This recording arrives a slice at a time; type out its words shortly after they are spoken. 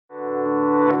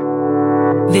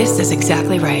This is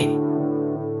exactly right.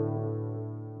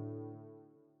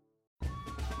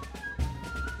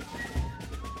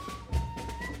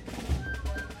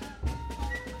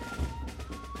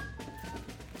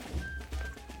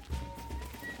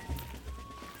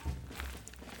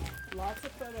 Lots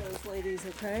of photos, ladies,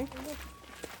 okay?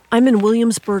 I'm in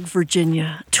Williamsburg,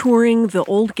 Virginia, touring the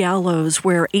old gallows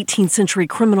where 18th century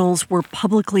criminals were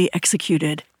publicly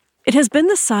executed. It has been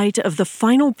the site of the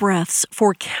final breaths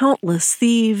for countless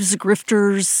thieves,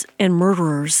 grifters, and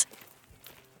murderers.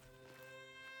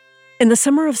 In the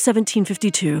summer of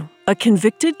 1752, a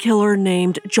convicted killer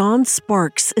named John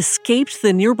Sparks escaped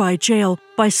the nearby jail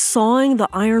by sawing the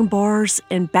iron bars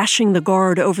and bashing the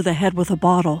guard over the head with a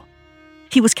bottle.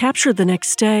 He was captured the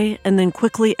next day and then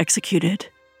quickly executed.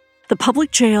 The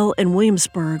public jail in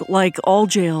Williamsburg, like all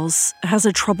jails, has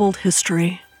a troubled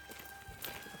history.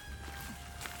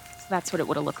 So that's what it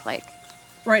would have looked like.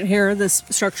 Right here, this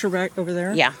structure back over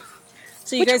there? Yeah.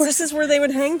 So you guys, this is where they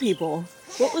would hang people.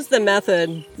 What was the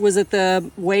method? Was it the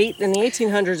weight? In the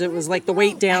 1800s, it was like the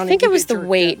weight down. I think it was the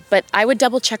weight, but I would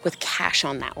double check with Cash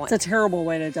on that one. It's a terrible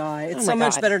way to die. It's so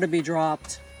much better to be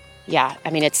dropped. Yeah, I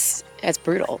mean, it's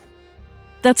brutal.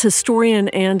 That's historian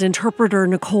and interpreter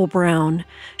Nicole Brown.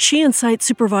 She and site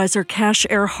supervisor Cash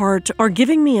Earhart are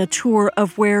giving me a tour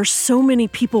of where so many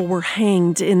people were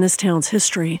hanged in this town's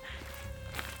history.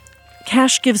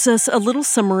 Cash gives us a little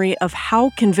summary of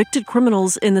how convicted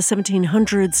criminals in the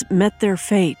 1700s met their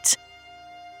fate.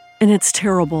 And it's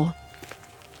terrible.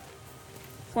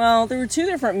 Well, there were two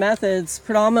different methods,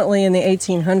 predominantly in the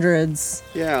 1800s.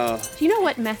 Yeah. Do you know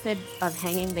what method of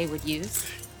hanging they would use?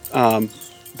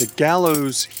 The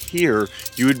gallows here,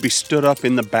 you would be stood up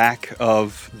in the back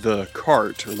of the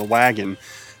cart or the wagon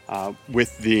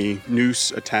with the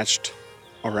noose attached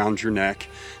around your neck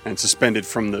and suspended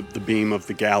from the beam of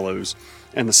the gallows.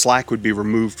 And the slack would be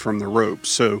removed from the rope.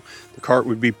 So the cart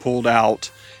would be pulled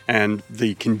out and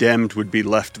the condemned would be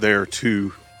left there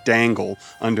to dangle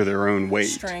under their own weight.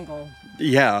 Strangle.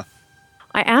 Yeah.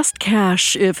 I asked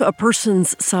Cash if a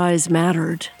person's size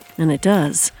mattered, and it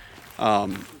does.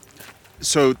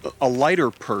 So a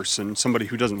lighter person, somebody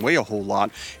who doesn't weigh a whole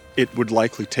lot, it would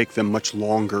likely take them much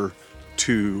longer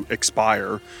to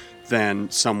expire than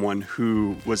someone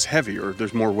who was heavier.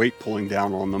 There's more weight pulling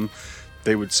down on them.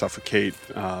 They would suffocate,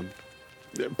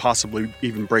 possibly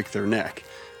even break their neck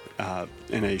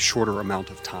in a shorter amount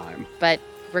of time. But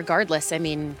regardless, I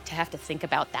mean, to have to think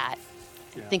about that,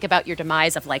 think about your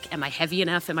demise of like, am I heavy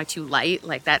enough? Am I too light?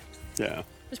 Like that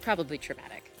was probably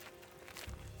traumatic.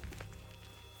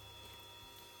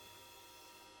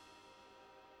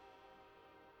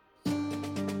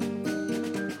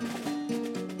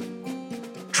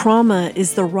 Trauma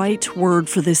is the right word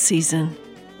for this season.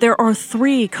 There are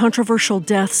 3 controversial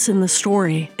deaths in the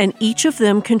story, and each of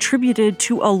them contributed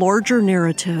to a larger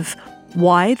narrative,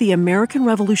 why the American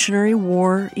Revolutionary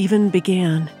War even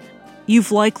began.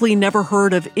 You've likely never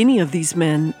heard of any of these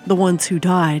men, the ones who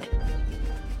died.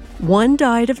 One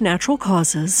died of natural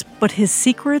causes, but his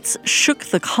secrets shook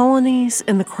the colonies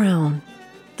and the crown.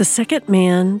 The second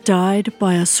man died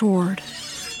by a sword.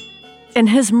 And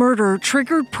his murder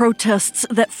triggered protests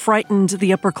that frightened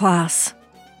the upper class.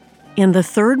 And the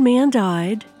third man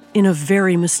died in a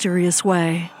very mysterious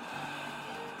way.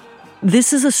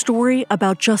 This is a story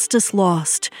about justice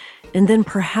lost and then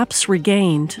perhaps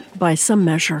regained by some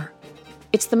measure.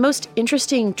 It's the most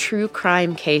interesting true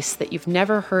crime case that you've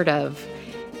never heard of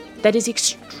that is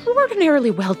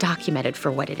extraordinarily well documented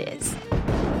for what it is.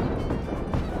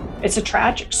 It's a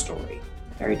tragic story,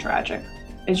 very tragic.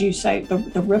 As you say,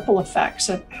 the ripple effects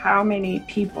of how many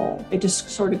people, it just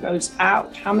sort of goes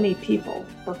out. How many people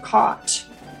were caught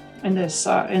in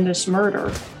this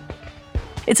murder?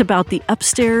 It's about the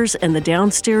upstairs and the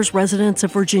downstairs residents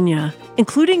of Virginia,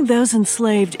 including those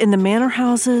enslaved in the manor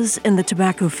houses and the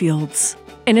tobacco fields.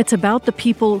 And it's about the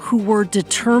people who were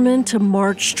determined to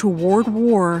march toward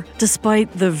war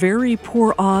despite the very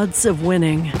poor odds of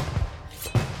winning.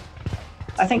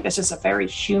 I think this is a very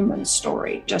human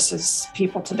story, just as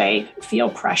people today feel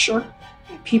pressure.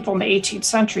 People in the 18th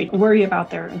century worry about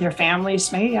their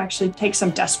families, may actually take some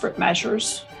desperate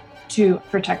measures to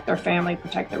protect their family,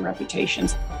 protect their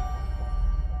reputations.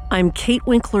 I'm Kate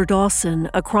Winkler Dawson,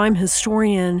 a crime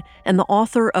historian and the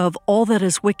author of All That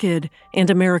Is Wicked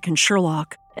and American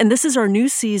Sherlock. And this is our new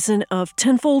season of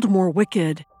Tenfold More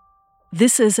Wicked.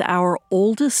 This is our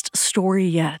oldest story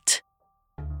yet.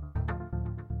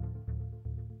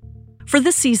 For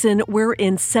this season, we're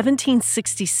in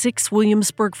 1766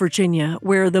 Williamsburg, Virginia,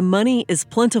 where the money is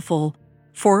plentiful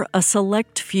for a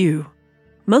select few.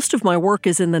 Most of my work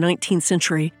is in the 19th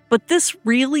century, but this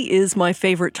really is my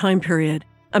favorite time period.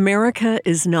 America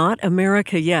is not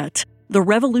America yet. The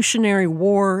Revolutionary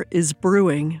War is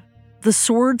brewing. The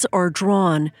swords are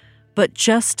drawn, but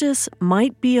justice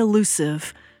might be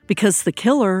elusive because the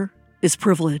killer is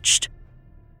privileged.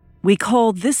 We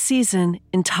call this season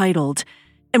Entitled,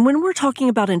 and when we're talking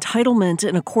about entitlement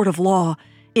in a court of law,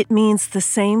 it means the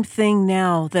same thing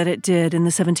now that it did in the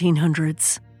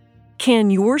 1700s.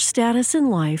 Can your status in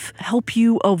life help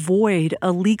you avoid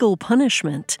a legal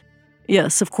punishment?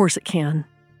 Yes, of course it can.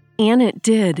 And it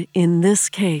did in this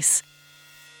case.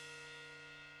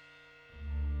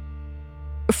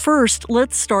 First,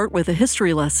 let's start with a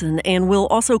history lesson, and we'll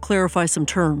also clarify some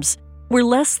terms. We're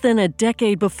less than a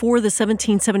decade before the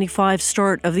 1775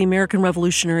 start of the American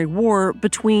Revolutionary War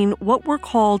between what were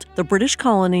called the British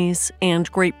colonies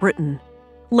and Great Britain.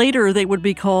 Later, they would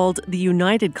be called the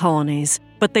United Colonies,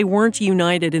 but they weren't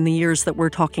united in the years that we're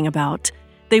talking about.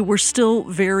 They were still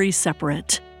very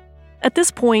separate. At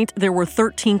this point, there were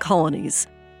 13 colonies.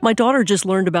 My daughter just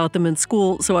learned about them in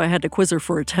school, so I had to quiz her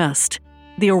for a test.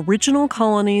 The original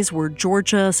colonies were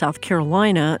Georgia, South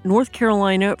Carolina, North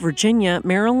Carolina, Virginia,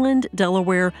 Maryland,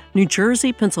 Delaware, New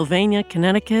Jersey, Pennsylvania,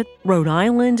 Connecticut, Rhode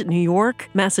Island, New York,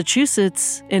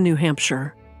 Massachusetts, and New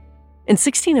Hampshire. In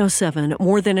 1607,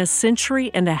 more than a century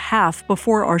and a half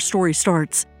before our story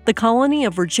starts, the colony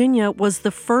of Virginia was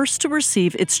the first to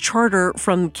receive its charter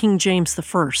from King James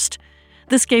I.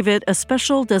 This gave it a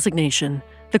special designation,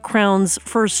 the Crown's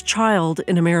first child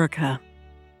in America.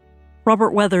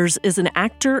 Robert Weathers is an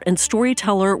actor and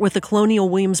storyteller with the Colonial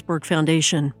Williamsburg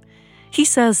Foundation. He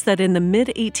says that in the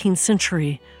mid-18th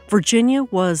century, Virginia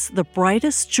was the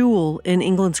brightest jewel in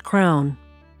England's crown.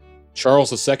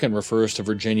 Charles II refers to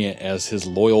Virginia as his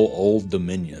loyal old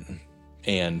dominion,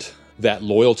 and that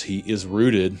loyalty is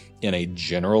rooted in a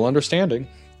general understanding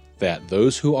that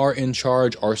those who are in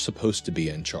charge are supposed to be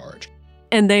in charge.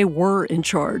 And they were in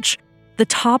charge. The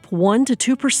top 1%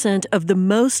 to 2% of the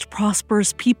most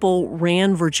prosperous people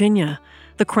ran Virginia,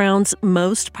 the Crown's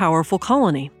most powerful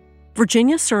colony.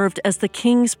 Virginia served as the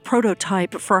king's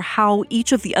prototype for how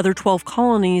each of the other 12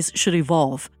 colonies should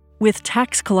evolve, with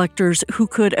tax collectors who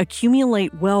could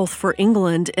accumulate wealth for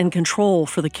England and control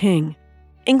for the king.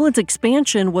 England's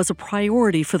expansion was a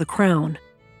priority for the Crown.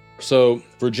 So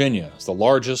Virginia is the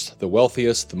largest, the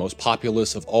wealthiest, the most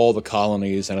populous of all the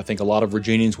colonies, and I think a lot of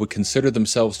Virginians would consider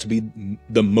themselves to be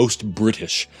the most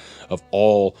British of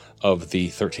all of the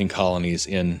 13 colonies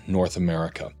in North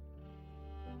America.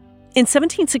 In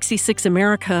 1766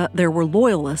 America, there were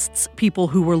loyalists, people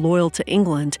who were loyal to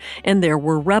England, and there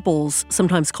were rebels,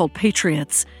 sometimes called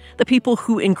patriots, the people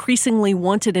who increasingly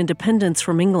wanted independence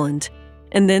from England.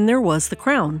 And then there was the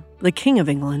Crown, the King of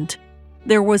England.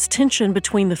 There was tension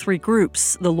between the three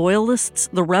groups, the Loyalists,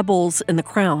 the Rebels, and the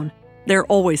Crown. There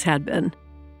always had been.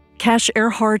 Cash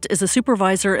Earhart is a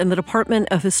supervisor in the Department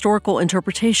of Historical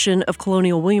Interpretation of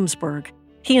Colonial Williamsburg.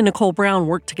 He and Nicole Brown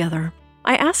worked together.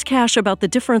 I asked Cash about the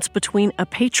difference between a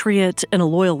patriot and a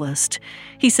loyalist.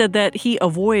 He said that he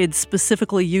avoids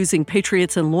specifically using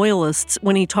patriots and loyalists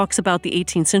when he talks about the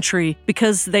 18th century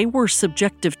because they were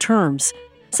subjective terms.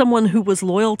 Someone who was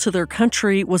loyal to their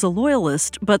country was a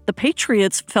loyalist, but the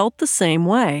patriots felt the same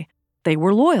way. They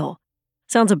were loyal.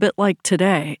 Sounds a bit like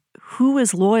today. Who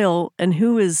is loyal and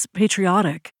who is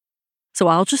patriotic? So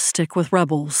I'll just stick with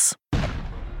rebels.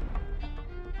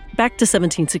 Back to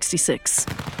 1766.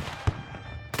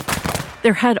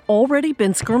 There had already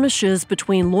been skirmishes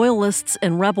between loyalists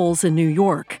and rebels in New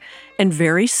York, and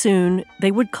very soon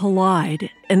they would collide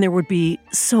and there would be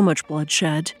so much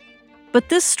bloodshed. But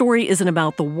this story isn't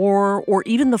about the war or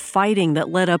even the fighting that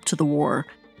led up to the war.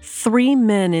 3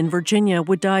 men in Virginia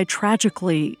would die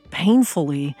tragically,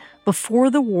 painfully, before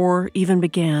the war even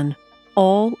began,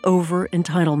 all over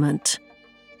entitlement.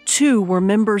 2 were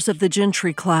members of the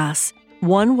gentry class.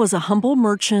 1 was a humble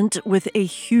merchant with a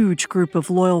huge group of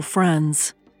loyal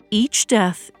friends. Each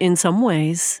death, in some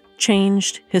ways,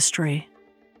 changed history.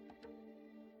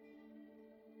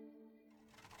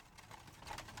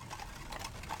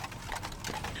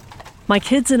 My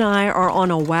kids and I are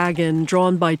on a wagon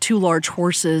drawn by 2 large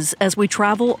horses as we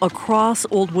travel across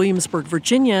Old Williamsburg,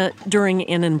 Virginia during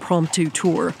an impromptu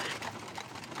tour.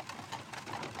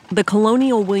 The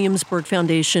Colonial Williamsburg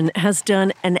Foundation has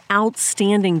done an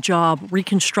outstanding job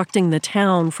reconstructing the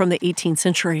town from the 18th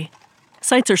century.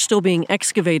 Sites are still being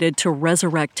excavated to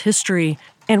resurrect history,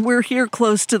 and we're here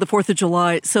close to the 4th of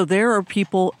July, so there are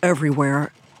people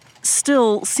everywhere.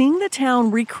 Still, seeing the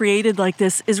town recreated like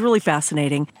this is really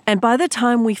fascinating, and by the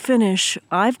time we finish,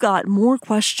 I've got more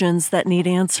questions that need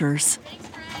answers.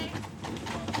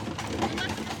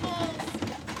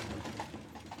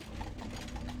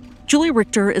 Julie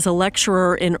Richter is a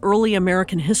lecturer in early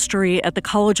American history at the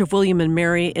College of William and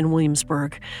Mary in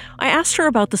Williamsburg. I asked her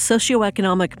about the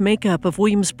socioeconomic makeup of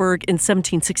Williamsburg in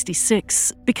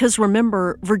 1766, because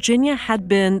remember, Virginia had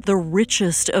been the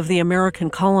richest of the American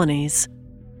colonies.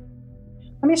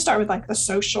 Let me start with the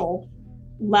social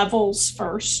levels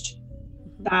first.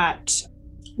 That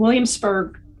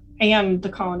Williamsburg and the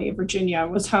colony of Virginia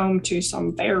was home to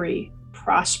some very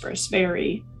prosperous,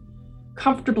 very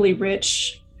comfortably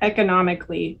rich,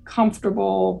 economically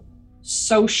comfortable,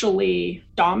 socially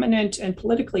dominant, and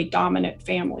politically dominant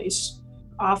families,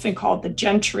 often called the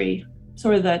gentry,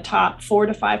 sort of the top 4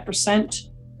 to 5%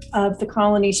 of the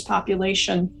colony's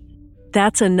population.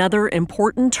 That's another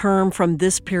important term from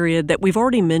this period that we've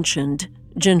already mentioned,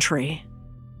 gentry.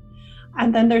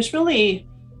 And then there's really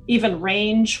even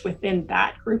range within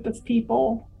that group of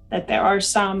people, that there are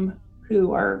some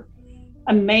who are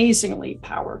amazingly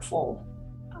powerful,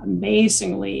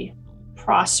 amazingly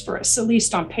prosperous. At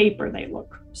least on paper, they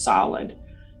look solid.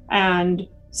 And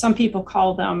some people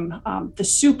call them the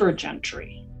super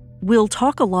gentry. We'll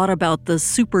talk a lot about the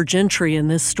super gentry in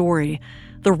this story,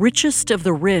 the richest of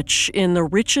the rich in the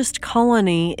richest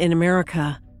colony in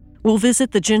America. We'll visit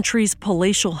the gentry's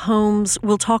palatial homes,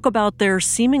 we'll talk about their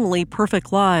seemingly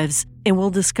perfect lives, and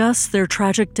we'll discuss their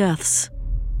tragic deaths.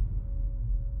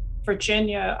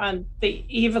 Virginia, on the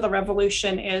eve of the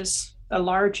Revolution, is the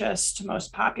largest,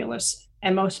 most populous,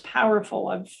 and most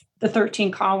powerful of the 13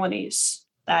 colonies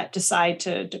that decide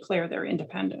to declare their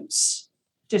independence.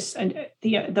 And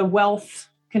the wealth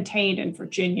contained in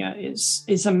Virginia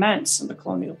is immense in the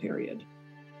colonial period.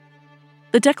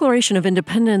 The Declaration of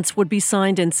Independence would be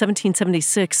signed in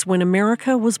 1776 when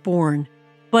America was born.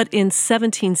 But in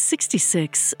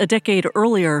 1766, a decade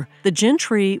earlier, the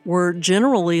gentry were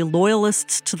generally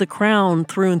loyalists to the crown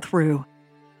through and through.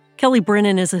 Kelly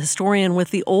Brennan is a historian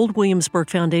with the Old Williamsburg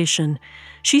Foundation.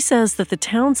 She says that the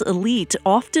town's elite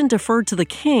often deferred to the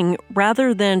king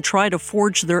rather than try to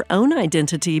forge their own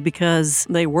identity because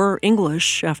they were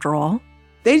English, after all.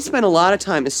 They spent a lot of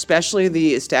time, especially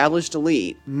the established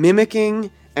elite, mimicking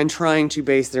and trying to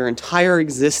base their entire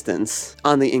existence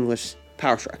on the English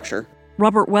power structure.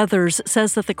 Robert Weathers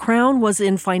says that the crown was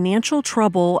in financial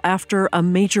trouble after a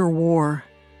major war.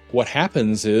 What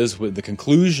happens is, with the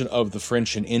conclusion of the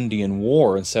French and Indian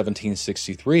War in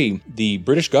 1763, the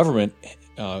British government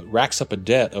racks up a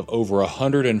debt of over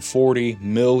 140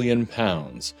 million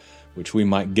pounds, which we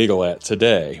might giggle at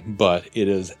today, but it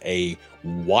is a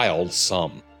wild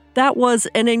sum. That was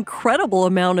an incredible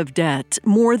amount of debt,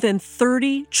 more than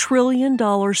 $30 trillion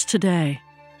today.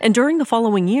 And during the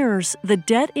following years, the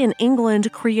debt in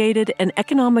England created an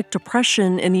economic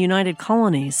depression in the United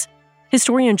Colonies.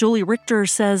 Historian Julie Richter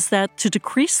says that to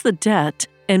decrease the debt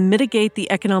and mitigate the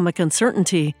economic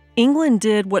uncertainty, England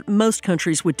did what most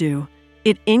countries would do.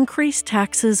 It increased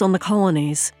taxes on the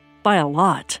colonies by a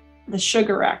lot. The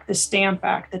Sugar Act, the Stamp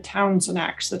Act, the Townshend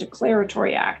Acts, the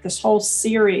Declaratory Act, this whole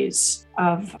series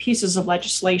of pieces of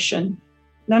legislation.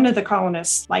 None of the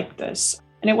colonists liked this.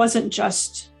 And it wasn't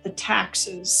just the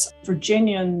taxes.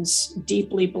 Virginians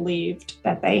deeply believed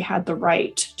that they had the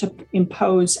right to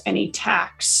impose any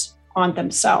tax on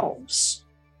themselves.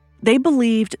 They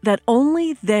believed that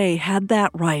only they had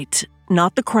that right,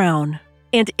 not the crown.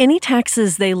 And any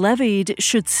taxes they levied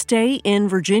should stay in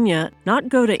Virginia, not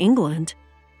go to England.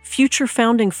 Future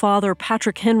founding father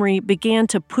Patrick Henry began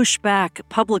to push back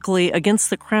publicly against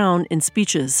the crown in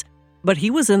speeches, but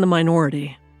he was in the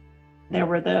minority. There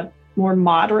were the more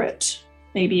moderate,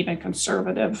 maybe even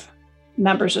conservative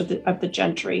members of the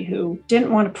gentry who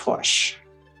didn't want to push.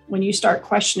 When you start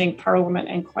questioning Parliament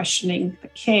and questioning the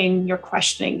king, you're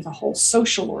questioning the whole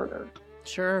social order.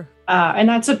 Sure. And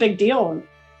that's a big deal.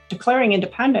 Declaring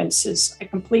independence is a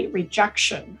complete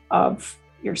rejection of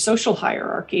your social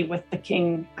hierarchy with the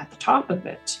king at the top of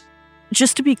it.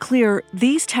 Just to be clear,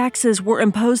 these taxes were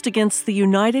imposed against the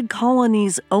United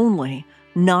Colonies only,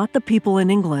 not the people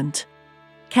in England.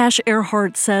 Cash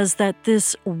Earhart says that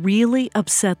this really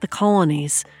upset the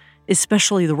colonies,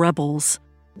 especially the rebels.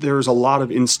 There's a lot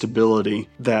of instability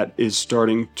that is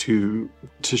starting to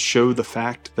show the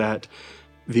fact that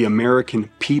the American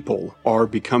people are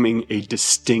becoming a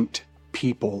distinct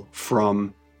people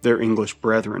from their English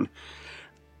brethren.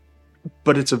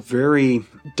 But it's a very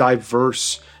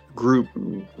diverse group.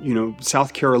 You know,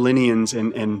 South Carolinians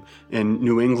and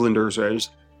New Englanders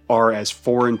are as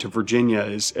foreign to Virginia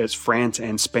as France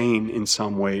and Spain in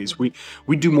some ways. We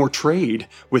do more trade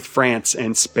with France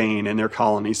and Spain and their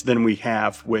colonies than we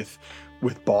have with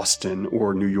Boston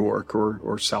or New York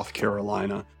or South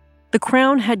Carolina. The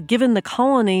crown had given the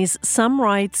colonies some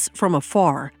rights from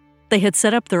afar. They had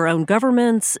set up their own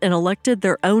governments and elected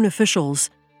their own officials,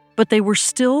 but they were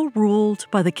still ruled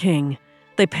by the king.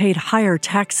 They paid higher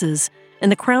taxes,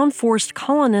 and the crown forced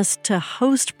colonists to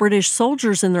host British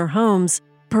soldiers in their homes,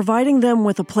 providing them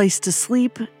with a place to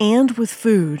sleep and with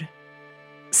food.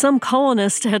 Some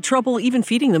colonists had trouble even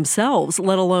feeding themselves,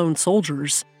 let alone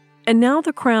soldiers. And now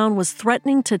the crown was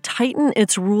threatening to tighten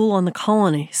its rule on the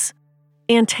colonies.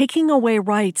 And taking away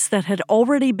rights that had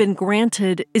already been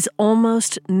granted is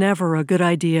almost never a good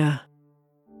idea.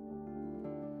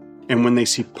 And when they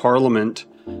see Parliament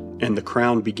and the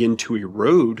crown begin to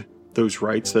erode those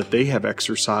rights that they have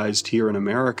exercised here in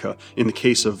America, in the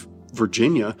case of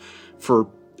Virginia, for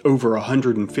over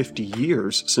 150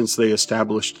 years since they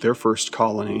established their first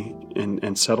colony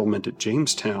and settlement at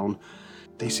Jamestown,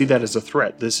 they see that as a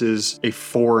threat. This is a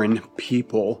foreign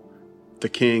people. The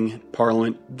king,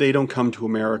 Parliament, they don't come to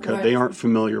America. Right. They aren't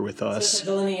familiar with us. So there's a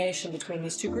delineation between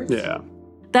these two groups? Yeah.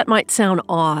 That might sound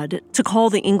odd to call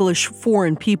the English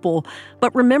foreign people,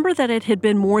 but remember that it had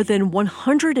been more than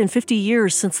 150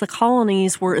 years since the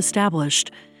colonies were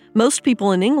established. Most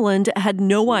people in England had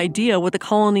no idea what the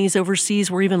colonies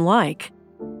overseas were even like.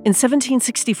 In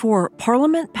 1764,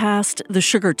 Parliament passed the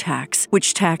sugar tax,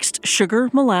 which taxed sugar,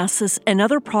 molasses, and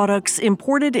other products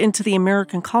imported into the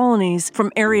American colonies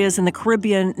from areas in the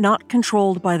Caribbean not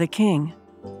controlled by the king.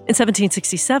 In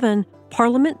 1767,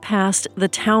 Parliament passed the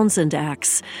Townshend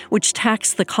Acts, which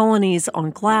taxed the colonies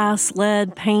on glass,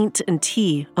 lead, paint, and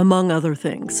tea, among other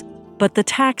things. But the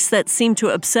tax that seemed to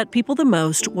upset people the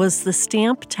most was the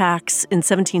stamp tax in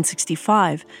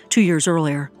 1765, 2 years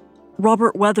earlier.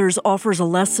 Robert Weathers offers a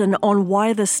lesson on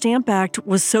why the Stamp Act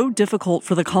was so difficult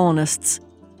for the colonists.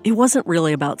 It wasn't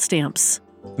really about stamps.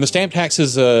 The stamp tax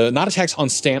is not a tax on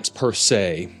stamps per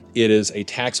se. It is a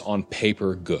tax on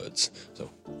paper goods. So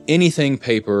anything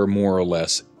paper, more or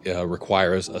less,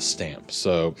 requires a stamp.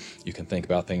 So you can think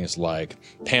about things like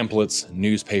pamphlets,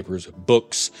 newspapers,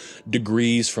 books,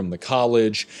 degrees from the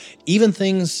college, even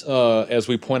things, as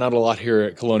we point out a lot here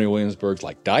at Colonial Williamsburg,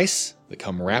 like dice that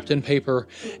come wrapped in paper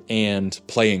and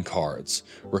playing cards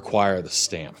require the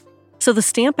stamp. So the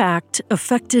Stamp Act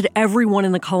affected everyone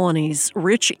in the colonies,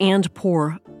 rich and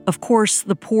poor. Of course,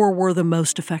 the poor were the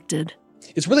most affected.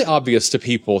 It's really obvious to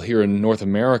people here in North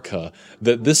America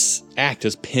that this act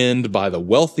is penned by the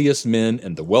wealthiest men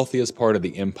in the wealthiest part of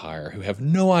the empire who have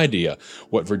no idea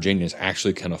what Virginians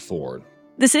actually can afford.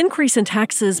 This increase in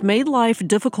taxes made life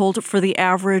difficult for the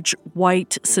average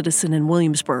white citizen in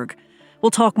Williamsburg. We'll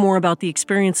talk more about the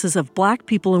experiences of Black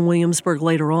people in Williamsburg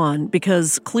later on,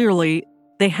 because clearly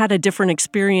they had a different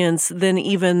experience than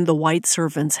even the white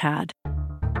servants had.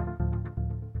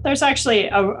 There's actually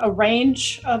a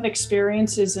range of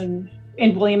experiences in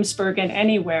Williamsburg and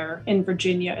anywhere in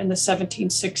Virginia in the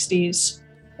 1760s.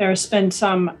 There's been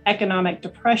some economic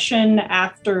depression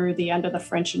after the end of the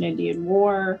French and Indian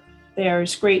War.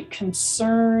 There's great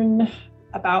concern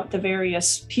about the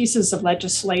various pieces of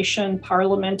legislation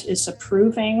Parliament is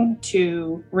approving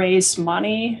to raise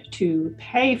money to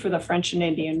pay for the French and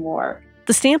Indian War.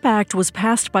 The Stamp Act was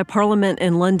passed by Parliament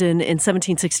in London in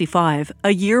 1765,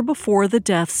 a year before the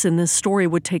deaths in this story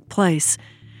would take place.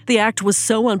 The act was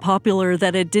so unpopular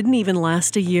that it didn't even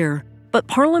last a year. But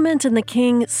Parliament and the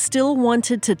King still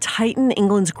wanted to tighten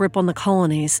England's grip on the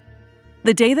colonies.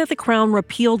 The day that the Crown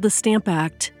repealed the Stamp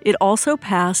Act, it also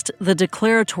passed the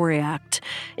Declaratory Act.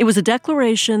 It was a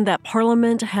declaration that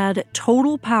Parliament had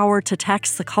total power to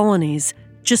tax the colonies,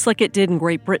 just like it did in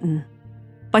Great Britain.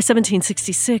 By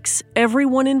 1766,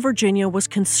 everyone in Virginia was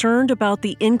concerned about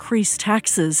the increased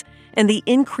taxes and the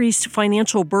increased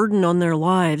financial burden on their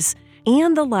lives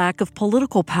and the lack of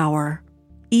political power,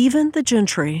 even the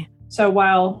gentry. So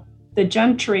while the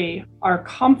gentry are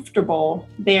comfortable,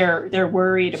 they're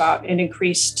worried about an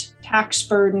increased tax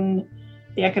burden.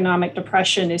 The economic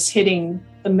depression is hitting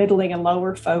the middling and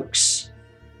lower folks,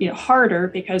 harder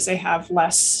because they have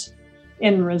less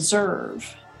in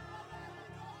reserve.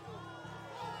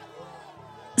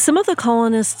 Some of the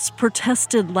colonists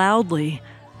protested loudly.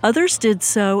 Others did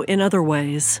so in other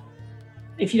ways.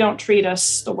 If you don't treat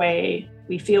us the way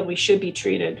we feel we should be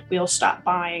treated, we'll stop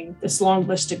buying this long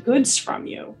list of goods from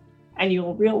you, and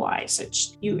you'll realize that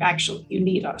you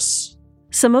need us.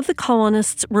 Some of the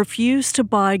colonists refused to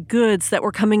buy goods that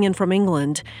were coming in from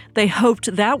England. They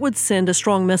hoped that would send a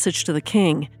strong message to the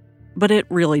king, but it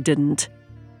really didn't.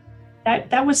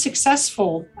 That was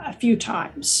successful a few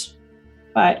times.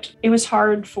 But it was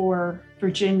hard for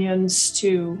Virginians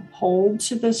to hold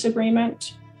to this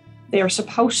agreement. They are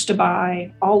supposed to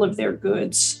buy all of their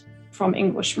goods from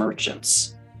English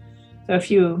merchants. So if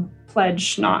you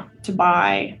pledge not to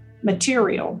buy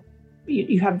material,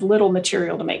 you have little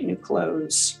material to make new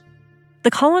clothes.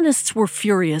 The colonists were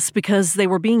furious because they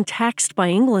were being taxed by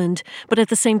England, but at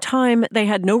the same time, they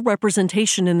had no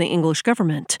representation in the English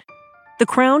government. The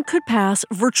Crown could pass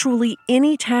virtually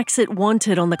any tax it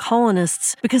wanted on the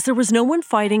colonists because there was no one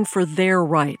fighting for their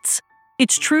rights.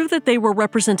 It's true that they were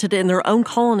represented in their own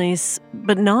colonies,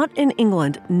 but not in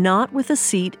England, not with a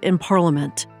seat in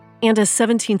Parliament. And as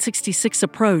 1766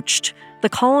 approached, the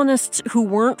colonists who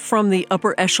weren't from the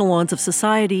upper echelons of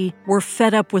society were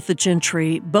fed up with the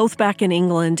gentry, both back in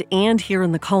England and here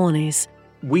in the colonies.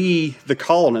 We, the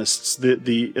colonists,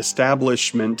 the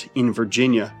establishment in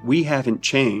Virginia, we haven't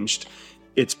changed.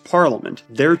 It's Parliament.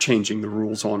 They're changing the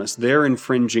rules on us. They're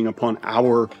infringing upon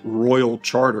our royal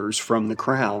charters from the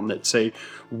Crown that say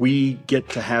we get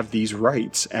to have these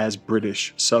rights as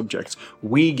British subjects.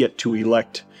 We get to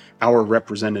elect our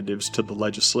representatives to the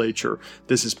legislature.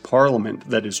 This is Parliament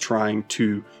that is trying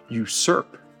to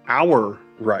usurp our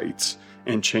rights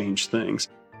and change things.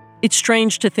 It's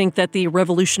strange to think that the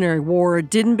Revolutionary War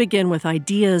didn't begin with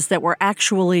ideas that were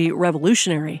actually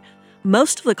revolutionary.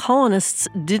 Most of the colonists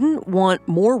didn't want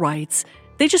more rights.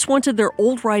 They just wanted their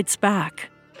old rights back.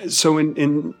 So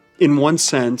in one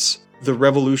sense, the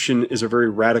revolution is a very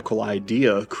radical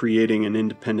idea, creating an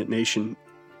independent nation.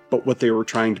 But what they were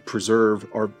trying to preserve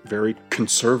are very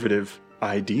conservative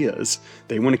ideas.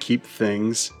 They want to keep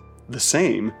things the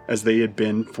same as they had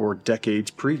been for decades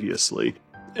previously.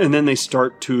 And then they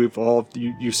start to evolve.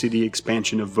 You see the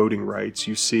expansion of voting rights.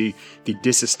 You see the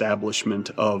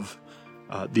disestablishment of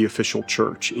the official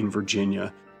church in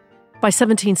Virginia. By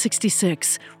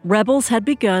 1766, rebels had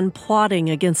begun plotting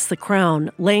against the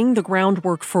Crown, laying the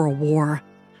groundwork for a war.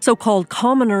 So-called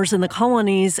commoners in the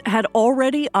colonies had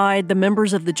already eyed the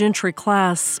members of the gentry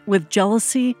class with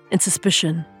jealousy and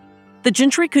suspicion. The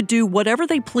gentry could do whatever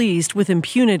they pleased with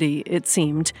impunity, it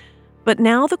seemed. But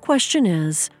now the question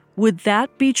is, would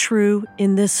that be true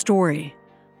in this story?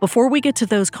 Before we get to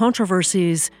those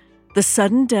controversies, the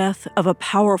sudden death of a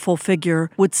powerful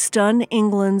figure would stun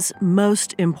England's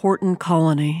most important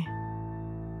colony.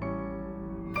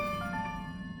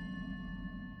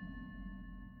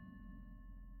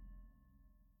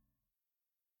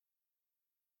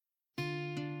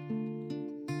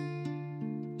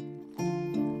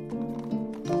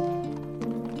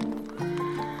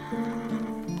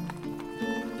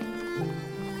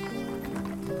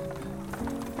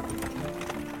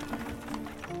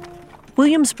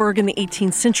 Williamsburg in the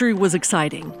 18th century was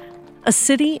exciting. A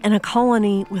city and a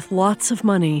colony with lots of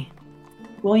money.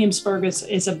 Williamsburg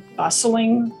is a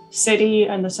bustling city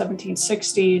in the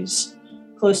 1760s,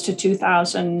 close to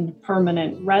 2,000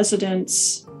 permanent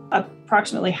residents.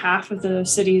 Approximately half of the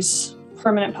city's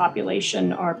permanent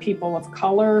population are people of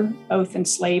color, both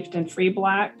enslaved and free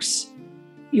blacks.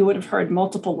 You would have heard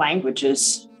multiple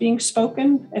languages being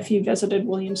spoken if you visited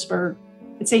Williamsburg.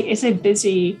 It's a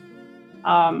busy,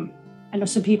 I know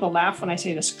some people laugh when I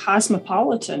say this,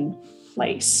 cosmopolitan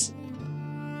place.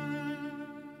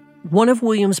 One of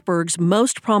Williamsburg's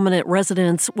most prominent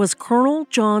residents was Colonel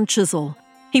John Chisholm.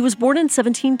 He was born in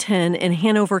 1710 in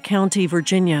Hanover County,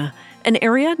 Virginia, an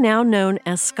area now known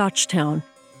as Scotchtown.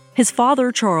 His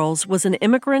father, Charles, was an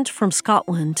immigrant from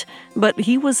Scotland, but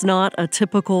he was not a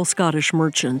typical Scottish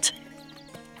merchant.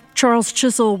 Charles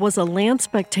Chisholm was a land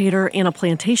spectator and a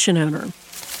plantation owner.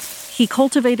 He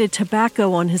cultivated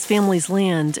tobacco on his family's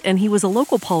land, and he was a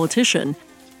local politician.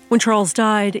 When Charles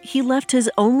died, he left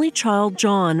his only child,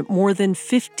 John, more than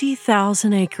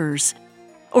 50,000 acres.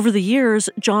 Over the years,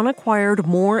 John acquired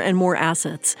more and more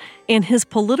assets, and his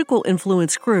political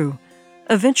influence grew.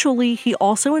 Eventually, he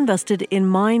also invested in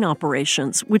mine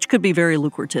operations, which could be very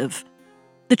lucrative.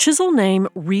 The Chisholm name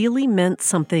really meant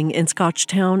something in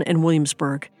Scotchtown and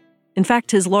Williamsburg. In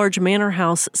fact, his large manor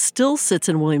house still sits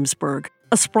in Williamsburg,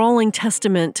 a sprawling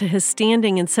testament to his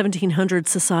standing in 1700s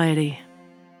society.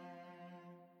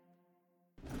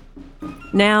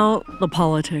 Now, the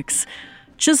politics.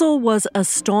 Chisholm was a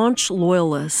staunch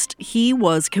loyalist. He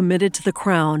was committed to the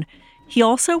Crown. He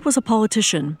also was a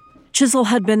politician. Chisholm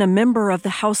had been a member of the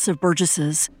House of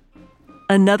Burgesses.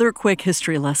 Another quick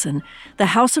history lesson. The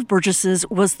House of Burgesses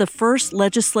was the first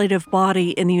legislative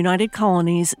body in the United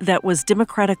Colonies that was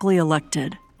democratically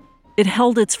elected. It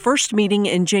held its first meeting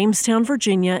in Jamestown,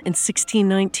 Virginia in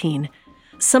 1619.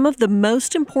 Some of the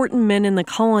most important men in the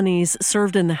colonies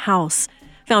served in the House,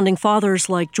 founding fathers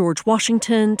like George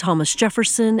Washington, Thomas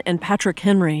Jefferson, and Patrick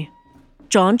Henry.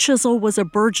 John Chisholm was a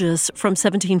Burgess from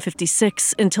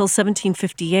 1756 until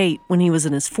 1758 when he was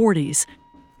in his 40s.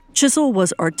 Chisholm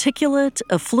was articulate,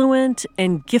 affluent,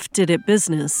 and gifted at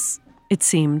business, it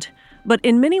seemed. But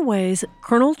in many ways,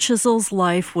 Colonel Chisholm's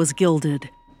life was gilded.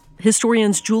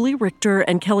 historians Julie Richter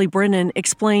and Kelly Brennan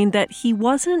explained that he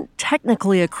wasn't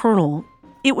technically a colonel.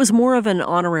 It was more of an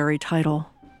honorary title.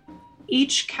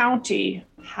 Each county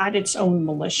had its own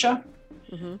militia,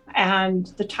 and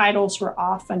the titles were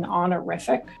often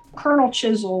honorific. Colonel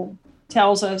Chisholm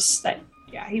tells us that,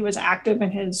 he was active in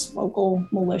his local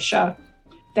militia.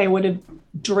 They would have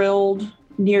drilled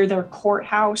near their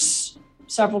courthouse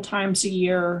several times a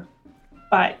year,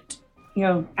 but,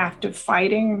 active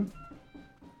fighting,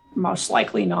 most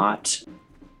likely not.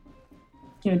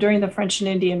 During the French and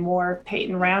Indian War,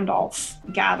 Peyton Randolph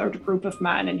gathered a group of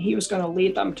men, and he was going to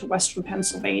lead them to Western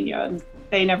Pennsylvania, and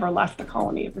they never left the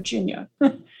colony of Virginia.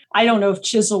 I don't know if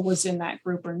Chisholm was in that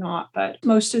group or not, but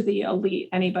most of the elite,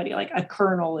 anybody like a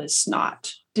colonel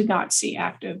did not see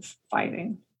active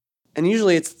fighting. And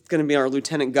usually it's going to be our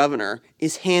lieutenant governor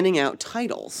is handing out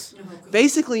titles.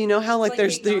 Basically, how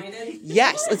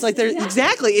yes, it's like there's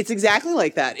exactly, it's exactly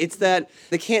like that. It's that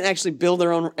they can't actually build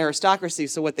their own aristocracy.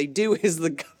 So what they do is the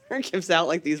governor gives out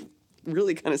like these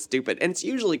really kind of stupid, and it's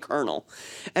usually colonel.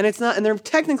 And it's not, and they're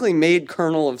technically made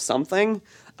colonel of something.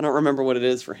 I don't remember what it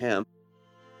is for him.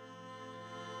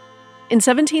 In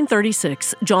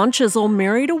 1736, John Chisholm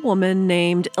married a woman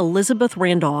named Elizabeth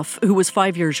Randolph, who was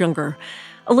 5 years younger.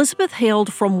 Elizabeth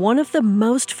hailed from one of the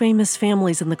most famous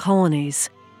families in the colonies.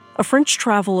 A French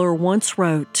traveler once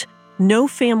wrote, "No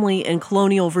family in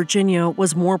colonial Virginia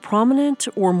was more prominent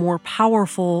or more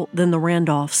powerful than the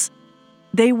Randolphs.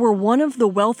 They were one of the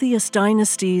wealthiest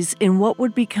dynasties in what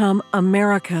would become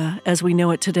America as we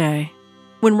know it today."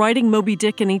 When writing Moby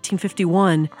Dick in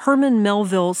 1851, Herman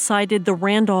Melville cited the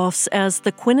Randolphs as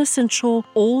the quintessential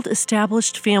old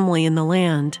established family in the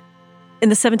land. In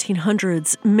the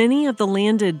 1700s, many of the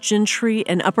landed gentry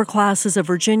and upper classes of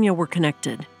Virginia were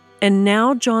connected, and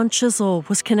now John Chisholm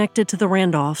was connected to the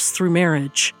Randolphs through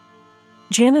marriage.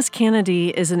 Janice Kennedy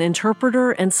is an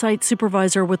interpreter and site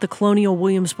supervisor with the Colonial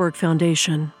Williamsburg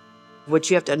Foundation. What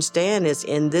you have to understand is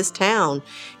in this town,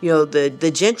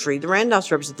 the gentry, the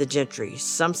Randolphs represent the gentry.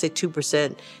 Some say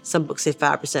 2%, some books say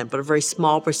 5%, but a very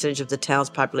small percentage of the town's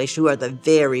population who are the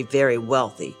very, very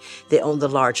wealthy. They own the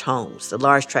large homes, the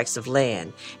large tracts of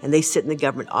land, and they sit in the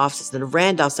government offices. And the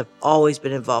Randolphs have always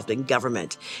been involved in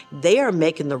government. They are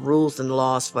making the rules and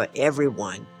laws for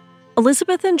everyone.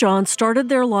 Elizabeth and John started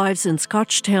their lives in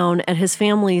Scotchtown at his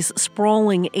family's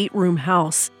sprawling 8-room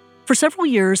house. For several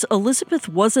years, Elizabeth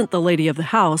wasn't the lady of the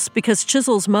house because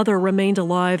Chisholm's mother remained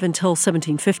alive until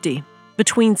 1750.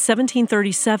 Between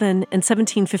 1737 and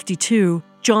 1752,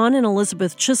 John and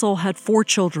Elizabeth Chisholm had 4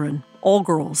 children, all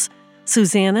girls: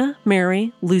 Susanna,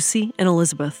 Mary, Lucy, and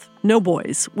Elizabeth. No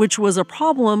boys, which was a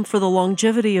problem for the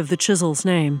longevity of the Chisholm's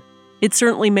name. It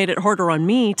certainly made it harder on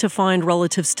me to find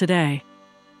relatives today.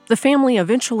 The family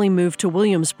eventually moved to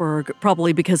Williamsburg,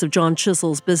 probably because of John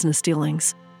Chisholm's business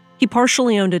dealings. He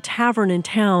partially owned a tavern in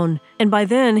town, and by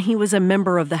then he was a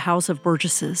member of the House of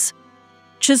Burgesses.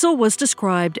 Chisholm was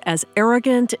described as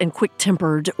arrogant and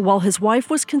quick-tempered, while his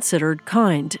wife was considered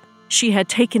kind. She had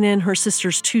taken in her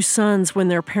sister's 2 sons when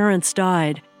their parents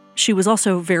died. She was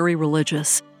also very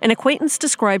religious. An acquaintance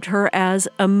described her as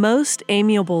a most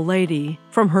amiable lady.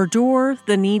 From her door,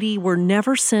 the needy were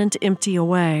never sent empty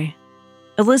away.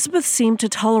 Elizabeth seemed to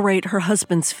tolerate her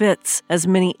husband's fits, as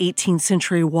many 18th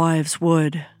century wives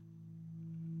would.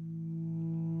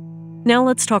 Now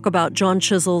let's talk about John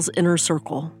Chisholm's inner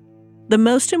circle. The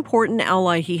most important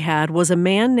ally he had was a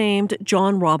man named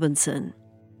John Robinson.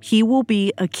 He will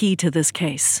be a key to this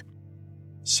case.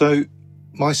 So,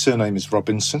 my surname is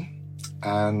Robinson,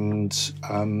 and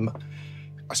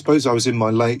I suppose I was in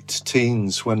my late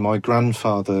teens when my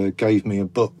grandfather gave me a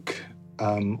book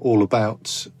all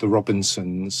about the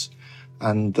Robinsons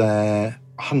and their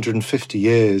 150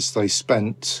 years they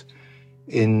spent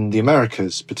in the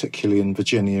Americas, particularly in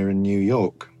Virginia and New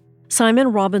York.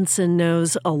 Simon Robinson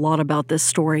knows a lot about this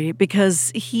story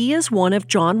because he is one of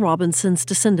John Robinson's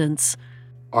descendants.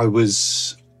 I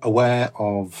was aware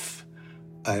of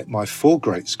my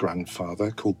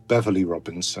four-greats-grandfather called Beverly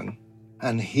Robinson,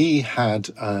 and he had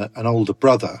an older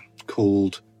brother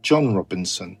called John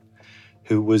Robinson,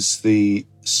 who was the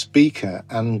Speaker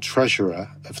and Treasurer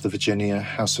of the Virginia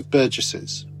House of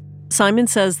Burgesses. Simon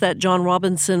says that John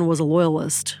Robinson was a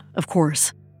loyalist, of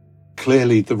course.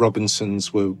 Clearly, the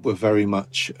Robinsons were very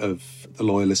much of the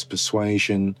loyalist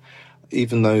persuasion,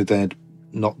 even though they'd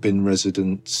not been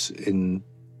residents in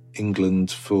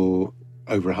England for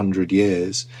over 100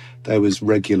 years. There was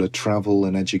regular travel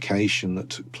and education that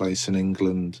took place in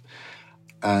England.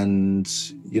 And,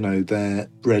 their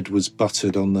bread was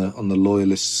buttered on the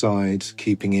loyalist side,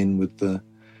 keeping in with the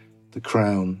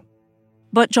crown.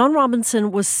 But John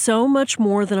Robinson was so much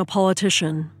more than a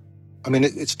politician. I mean,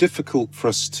 it's difficult for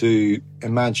us to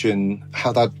imagine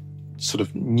how that sort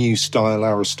of new style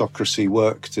aristocracy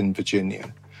worked in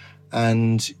Virginia.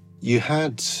 And you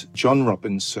had John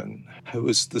Robinson, who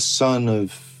was the son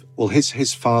of, well,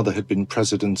 his father had been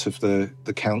president of the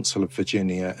Council of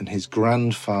Virginia, and his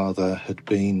grandfather had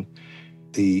been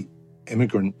the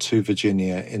immigrant to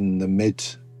Virginia in the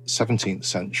mid-17th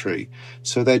century.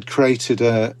 So they'd created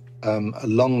a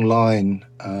long line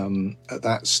at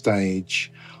that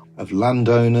stage of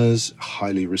landowners,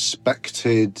 highly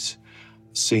respected,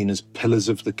 seen as pillars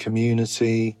of the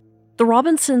community. The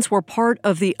Robinsons were part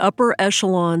of the upper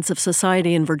echelons of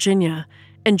society in Virginia,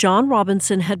 and John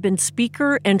Robinson had been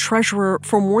Speaker and Treasurer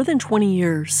for more than 20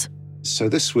 years. So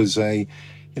this was a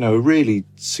really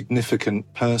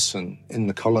significant person in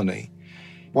the colony.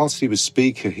 Whilst he was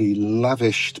Speaker, he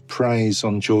lavished praise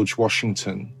on George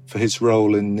Washington for his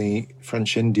role in the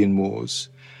French Indian Wars.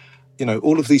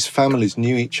 All of these families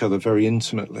knew each other very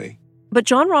intimately. But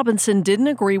John Robinson didn't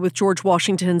agree with George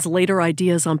Washington's later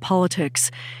ideas on politics,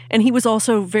 and he was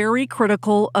also very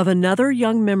critical of another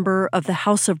young member of the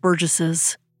House of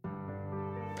Burgesses.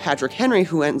 Patrick Henry,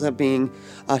 who ends up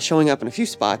showing up in a few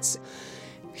spots,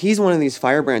 he's one of these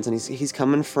firebrands, and he's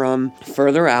coming from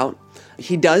further out.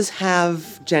 He does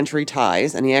have gentry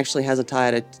ties, and he actually has a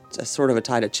tie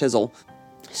to Chisel.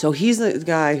 So he's the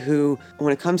guy who,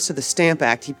 when it comes to the Stamp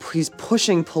Act, he's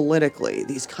pushing politically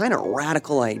these kind of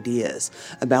radical ideas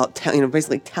about,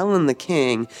 basically telling the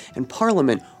king and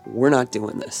Parliament, we're not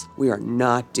doing this. We are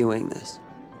not doing this.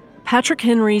 Patrick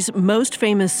Henry's most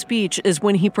famous speech is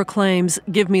when he proclaims,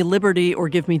 "Give me liberty or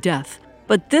give me death."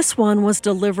 But this one was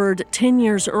delivered 10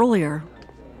 years earlier.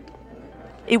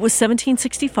 It was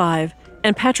 1765,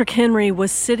 and Patrick Henry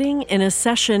was sitting in a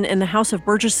session in the House of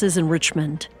Burgesses in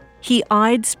Richmond. He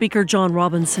eyed Speaker John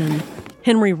Robinson.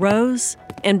 Henry rose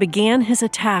and began his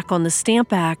attack on the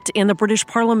Stamp Act and the British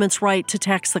Parliament's right to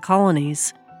tax the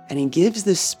colonies. And he gives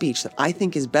this speech that I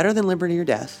think is better than Liberty or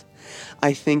Death.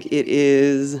 I think it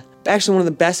is actually one of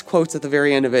the best quotes at the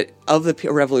very end of it, of the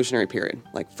Revolutionary period,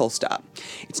 like full stop.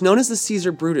 It's known as the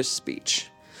Caesar Brutus speech.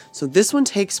 So this one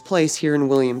takes place here in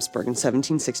Williamsburg in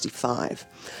 1765.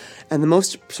 And the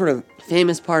most sort of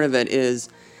famous part of it is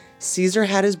Caesar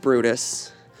had his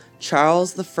Brutus,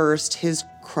 Charles I his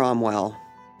Cromwell,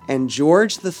 and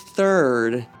George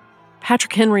III.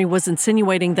 Patrick Henry was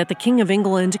insinuating that the King of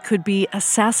England could be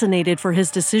assassinated for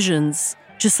his decisions,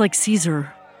 just like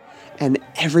Caesar. And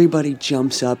everybody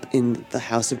jumps up in the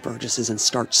House of Burgesses and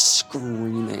starts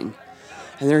screaming.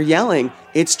 And they're yelling,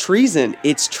 "It's treason,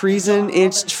 it's treason,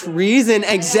 it's treason."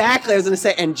 Exactly, I was going to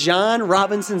say. And John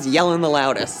Robinson's yelling the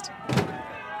loudest.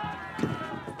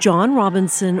 John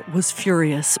Robinson was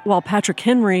furious, while Patrick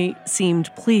Henry seemed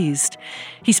pleased.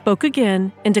 He spoke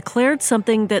again and declared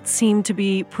something that seemed to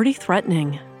be pretty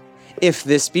threatening. "If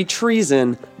this be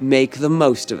treason, make the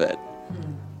most of it."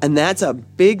 And that's a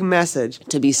big message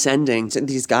to be sending to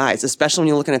these guys, especially when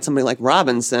you're looking at somebody like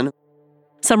Robinson.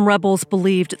 Some rebels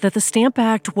believed that the Stamp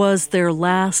Act was their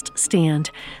last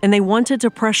stand, and they wanted to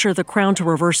pressure the Crown to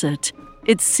reverse it.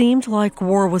 It seemed like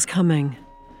war was coming.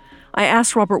 I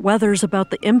asked Robert Weathers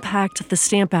about the impact the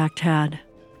Stamp Act had.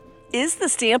 Is the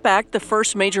Stamp Act the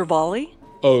first major volley?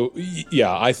 Oh,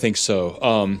 yeah, I think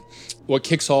so. What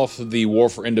kicks off the War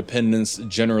for Independence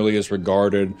generally is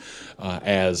regarded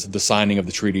as the signing of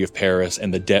the Treaty of Paris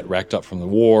and the debt racked up from the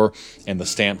war, and the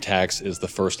stamp tax is the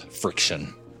first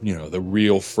friction, the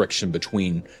real friction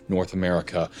between North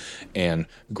America and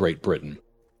Great Britain.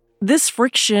 This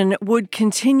friction would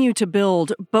continue to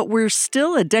build, but we're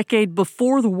still a decade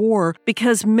before the war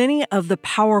because many of the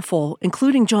powerful,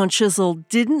 including John Chisel,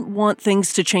 didn't want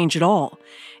things to change at all.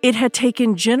 It had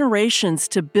taken generations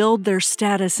to build their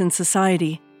status in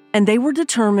society, and they were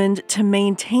determined to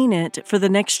maintain it for the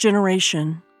next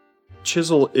generation.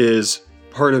 Chisel is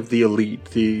part of the elite,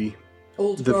 the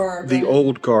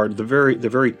old guard, the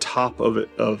very top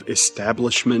of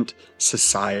establishment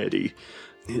society.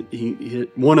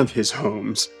 One of his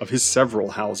homes, of his several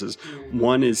houses,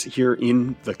 one is here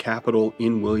in the capital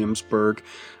in Williamsburg.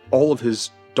 All of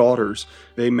his daughters,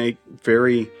 they make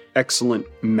very excellent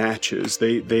matches.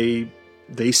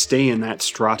 They stay in that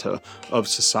strata of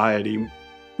society.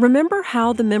 Remember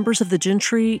how the members of the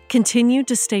gentry continued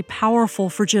to stay powerful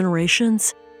for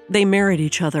generations? They married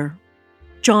each other.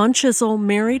 John Chisel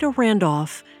married a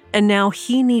Randolph, and now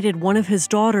he needed one of his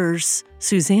daughters,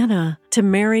 Susanna, to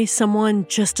marry someone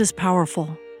just as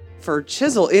powerful. For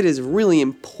Chisel, it is really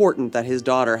important that his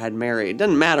daughter had married. It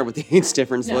doesn't matter what the age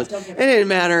difference was. It didn't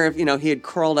matter if, he had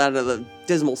crawled out of the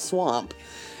dismal swamp.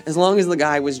 As long as the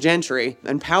guy was gentry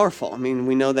and powerful. I mean,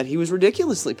 we know that he was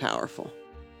ridiculously powerful.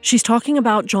 She's talking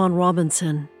about John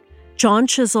Robinson. John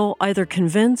Chisel either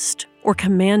convinced or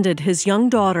commanded his young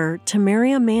daughter to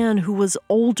marry a man who was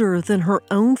older than her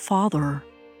own father.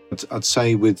 I'd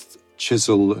say with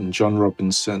Chisel and John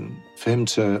Robinson, for him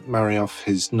to marry off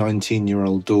his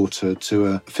 19-year-old daughter to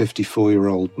a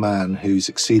 54-year-old man who's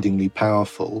exceedingly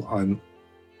powerful,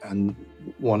 and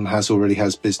one already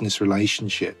has business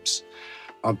relationships,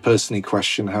 I personally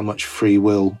question how much free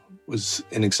will was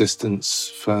in existence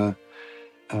for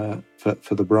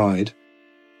the bride.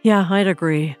 Yeah, I'd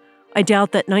agree. I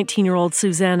doubt that 19-year-old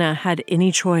Susanna had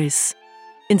any choice.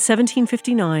 In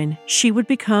 1759, she would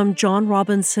become John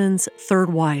Robinson's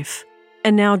third wife.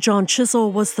 And now John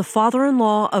Chisel was the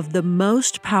father-in-law of the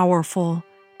most powerful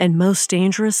and most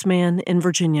dangerous man in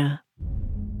Virginia.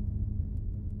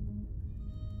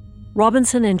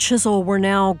 Robinson and Chisel were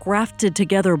now grafted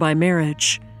together by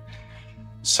marriage.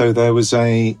 So there was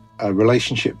a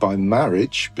relationship by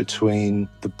marriage between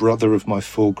the brother of my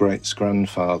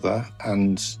four-greats-grandfather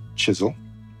and Chisel.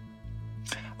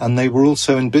 And they were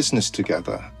also in business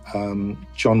together.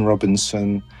 John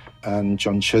Robinson and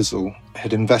John Chisel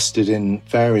had invested in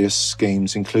various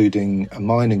schemes, including a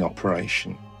mining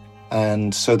operation.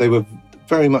 And so they were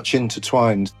very much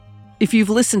intertwined. If you've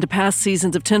listened to past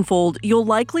seasons of Tenfold, you'll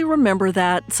likely remember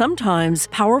that sometimes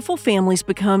powerful families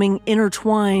becoming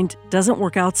intertwined doesn't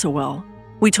work out so well.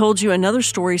 We told you another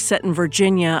story set in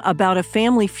Virginia about a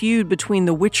family feud between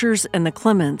the Witchers and the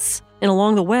Clements. And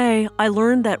along the way, I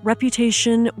learned that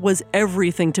reputation was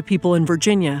everything to people in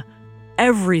Virginia.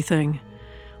 Everything.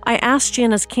 I asked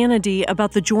Janice Kennedy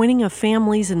about the joining of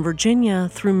families in Virginia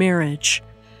through marriage.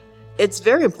 It's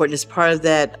very important. It's part of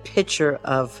that picture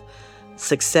of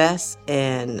success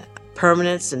and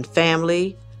permanence and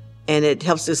family. And it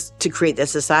helps us to create that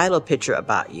societal picture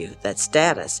about you, that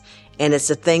status. And it's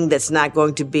a thing that's not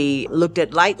going to be looked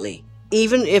at lightly.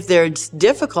 Even if there's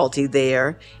difficulty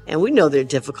there, and we know there's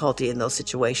difficulty in those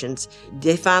situations,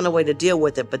 they find a way to deal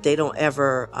with it, but they don't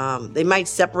ever, they might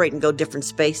separate and go different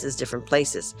spaces, different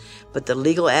places. But the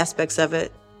legal aspects of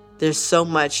it, there's so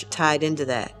much tied into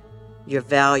that. Your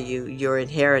value, your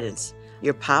inheritance,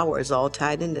 your power is all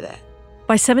tied into that.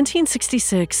 By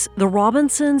 1766, the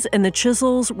Robinsons and the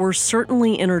Chisels were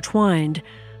certainly intertwined,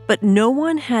 but no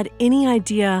one had any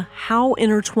idea how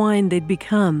intertwined they'd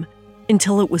become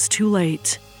until it was too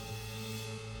late.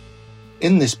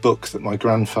 In this book that my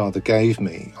grandfather gave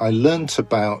me, I learnt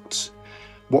about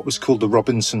what was called the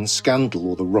Robinson Scandal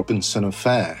or the Robinson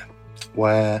Affair,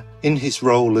 where in his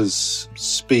role as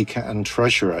Speaker and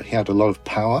Treasurer, he had a lot of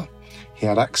power, he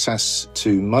had access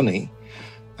to money,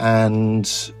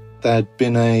 and there'd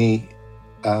been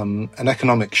an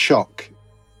economic shock.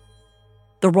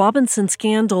 The Robinson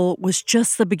Scandal was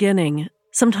just the beginning.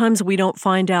 Sometimes we don't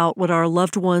find out what our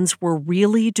loved ones were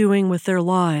really doing with their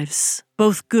lives,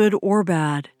 both good or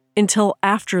bad, until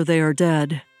after they are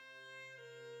dead.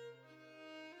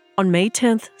 On May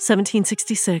 10th,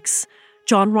 1766,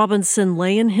 John Robinson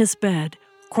lay in his bed,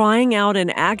 crying out in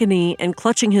agony and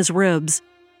clutching his ribs.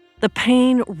 The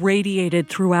pain radiated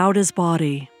throughout his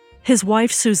body. His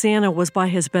wife, Susanna, was by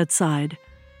his bedside.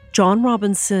 John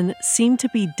Robinson seemed to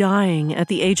be dying at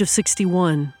the age of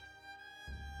 61.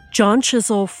 John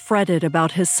Chisel fretted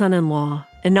about his son-in-law,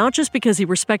 and not just because he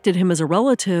respected him as a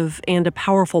relative and a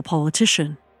powerful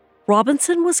politician.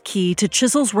 Robinson was key to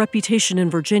Chisel's reputation in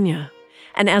Virginia,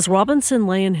 and as Robinson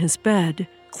lay in his bed,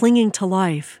 clinging to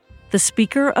life, the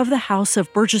Speaker of the House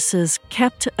of Burgesses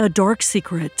kept a dark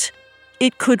secret.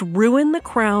 It could ruin the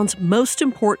Crown's most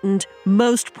important,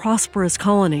 most prosperous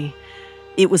colony.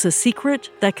 It was a secret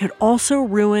that could also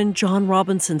ruin John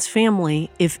Robinson's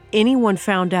family if anyone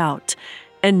found out,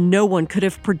 and no one could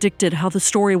have predicted how the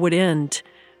story would end.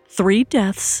 3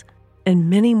 deaths and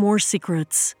many more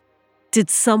secrets. Did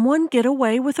someone get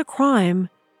away with a crime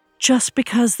just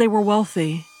because they were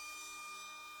wealthy?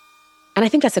 And I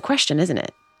think that's a question, isn't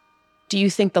it? Do you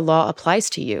think the law applies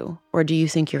to you, or do you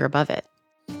think you're above it?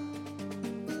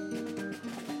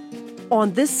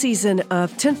 On this season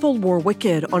of Tenfold More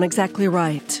Wicked on Exactly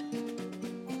Right.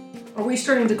 Are we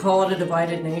starting to call it a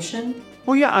divided nation?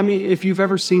 Well, yeah, I mean, if you've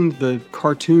ever seen the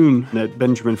cartoon that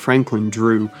Benjamin Franklin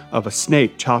drew of a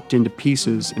snake chopped into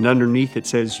pieces, and underneath it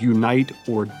says, "Unite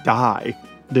or die,"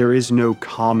 there is no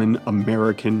common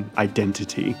American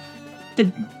identity. The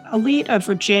elite of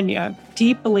Virginia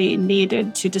deeply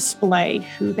needed to display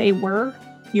who they were.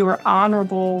 You were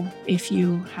honorable if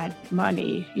you had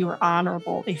money. You were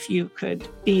honorable if you could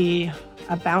be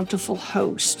a bountiful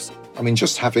host. I mean,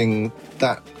 just having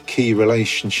that key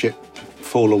relationship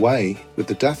fall away with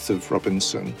the death of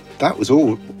Robinson, that was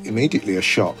all immediately a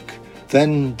shock.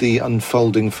 Then the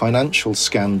unfolding financial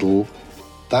scandal,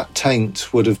 that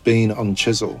taint would have been on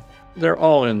Chisel. They're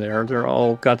all in there. They're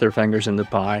all got their fingers in the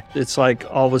pie. It's like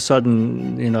all of a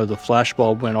sudden, the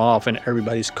flashbulb went off and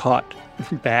everybody's caught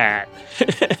bad.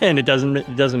 And it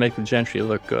doesn't make the Gentry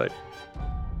look good.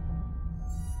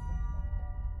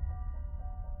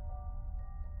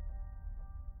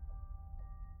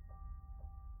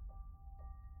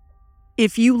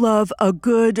 If you love a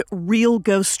good, real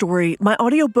ghost story, my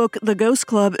audiobook, The Ghost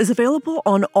Club, is available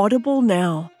on Audible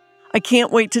now. I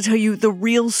can't wait to tell you the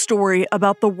real story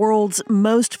about the world's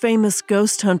most famous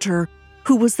ghost hunter,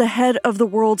 who was the head of the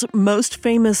world's most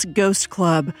famous ghost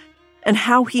club, and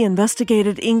how he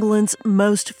investigated England's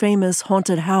most famous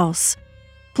haunted house.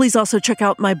 Please also check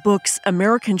out my books,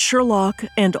 American Sherlock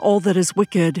and All That Is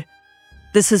Wicked.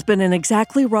 This has been an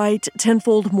Exactly Right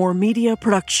Tenfold More Media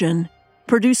production.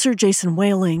 Producer Jason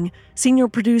Whaling, Senior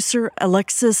Producer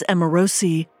Alexis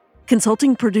Amorosi,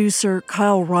 Consulting Producer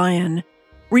Kyle Ryan,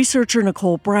 Researcher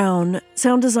Nicole Brown,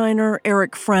 Sound Designer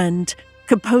Eric Friend,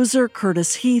 Composer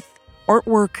Curtis Heath,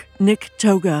 Artwork Nick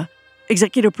Toga,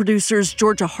 Executive Producers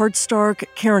Georgia Hardstark,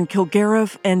 Karen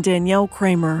Kilgariff, and Danielle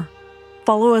Kramer.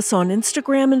 Follow us on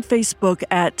Instagram and Facebook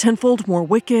at Tenfold More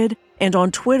Wicked and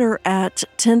on Twitter at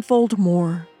Tenfold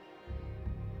More.